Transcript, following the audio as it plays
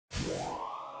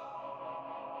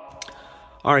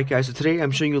Alright guys, so today I'm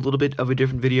showing you a little bit of a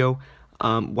different video.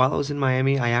 While I was in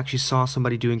Miami, I actually saw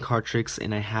somebody doing card tricks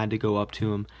and I had to go up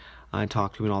to him and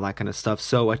talk to him and all that kind of stuff.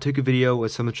 So I took a video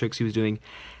with some of the tricks he was doing,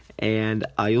 and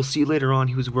you'll see later on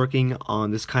he was working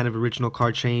on this kind of original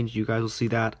card change. You guys will see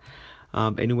that.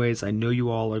 Anyways, I know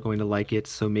you all are going to like it,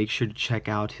 so make sure to check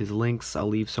out his links. I'll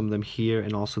leave some of them here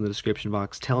and also in the description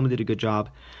box. Tell him he did a good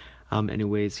job.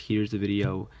 Anyways, here's the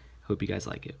video. Hope you guys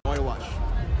like it. I want to watch.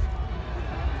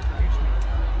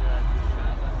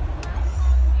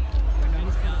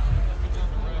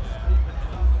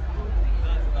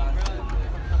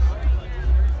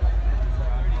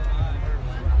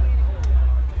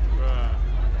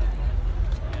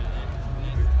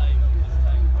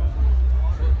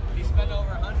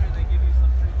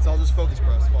 So I'll just focus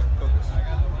press. Focus.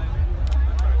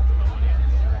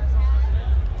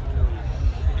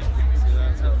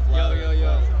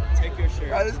 Yo. Take your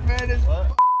shirt. This man is.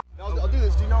 I'll do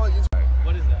this. Do you know what?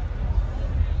 What is that?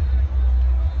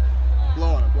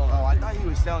 Blow on it. Oh, I thought he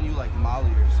was telling you like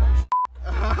Molly or something.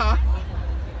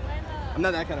 I'm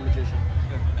not that kind of magician.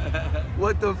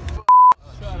 What the f?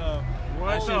 Shut up.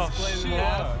 What the shit?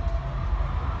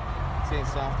 It's ain't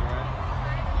softer, right?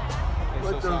 Ain't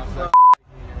What so the soft, fuck?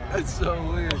 That's so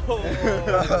weird. Oh,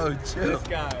 chill. this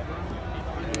guy.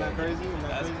 Isn't that crazy?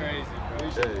 That's crazy, bro.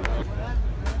 Hey.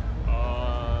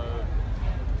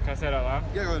 Can I say it out loud?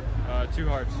 Yeah, go ahead. 2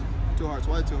 hearts. 2 hearts.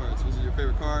 Why 2 hearts? Was it your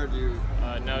favorite card?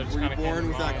 No, just Were you kinda born came to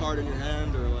with that mind. card in your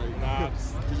hand, or like? Nah, it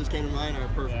just came to mind. Or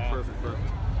perfect. Yeah. Perfect.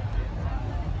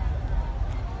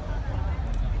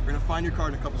 We're gonna find your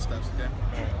card in a couple steps. Okay.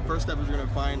 Alright. First step is we're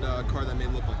gonna find a card that may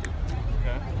look like it.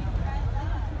 Okay.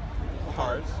 A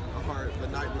heart,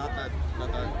 but not that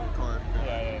card.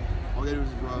 Okay. Yeah. All we gotta do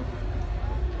is rub.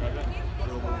 Rub it? Get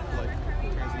a little like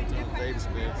turns into a fade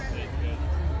space. Good.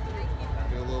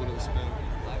 Get a little bit of a spin.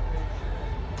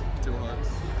 2 hearts.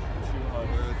 2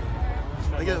 hearts.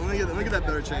 Let me get that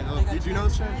better change. Oh, do you know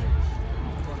this change?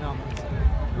 No.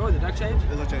 Oh, the duck change?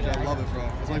 This change. I love it, bro.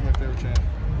 It's like my favorite change.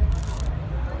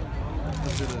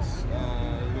 Let's do this.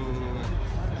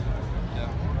 Yeah.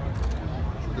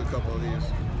 We'll do a couple of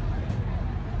these.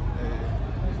 Hey.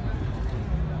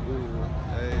 Ooh.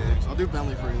 Hey. I'll do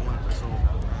Bentley for you.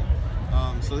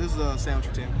 So this is a sandwich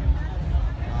routine.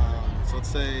 So let's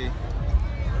say M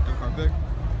card big.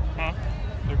 Huh?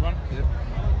 Big one? Yep.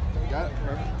 Got it.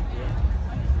 Perfect.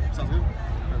 Yeah. Sounds good.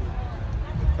 Perfect.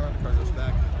 Get the card goes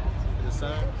back in the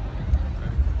center.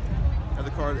 Okay. Have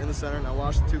the card in the center. Now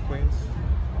watch the 2 queens.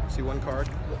 See 1 card.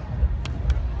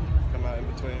 Come out in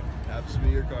between. Happens to be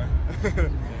your card.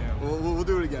 We'll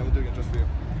do it again. We'll do it again just for you.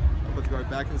 I'll put the card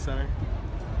back in the center.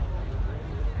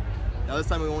 Now this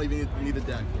time we won't even need the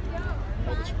deck.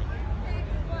 Hold this for me.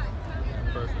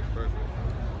 Perfect.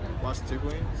 Watch the 2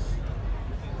 queens.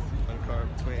 1 card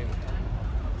between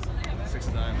 6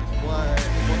 and 9. What?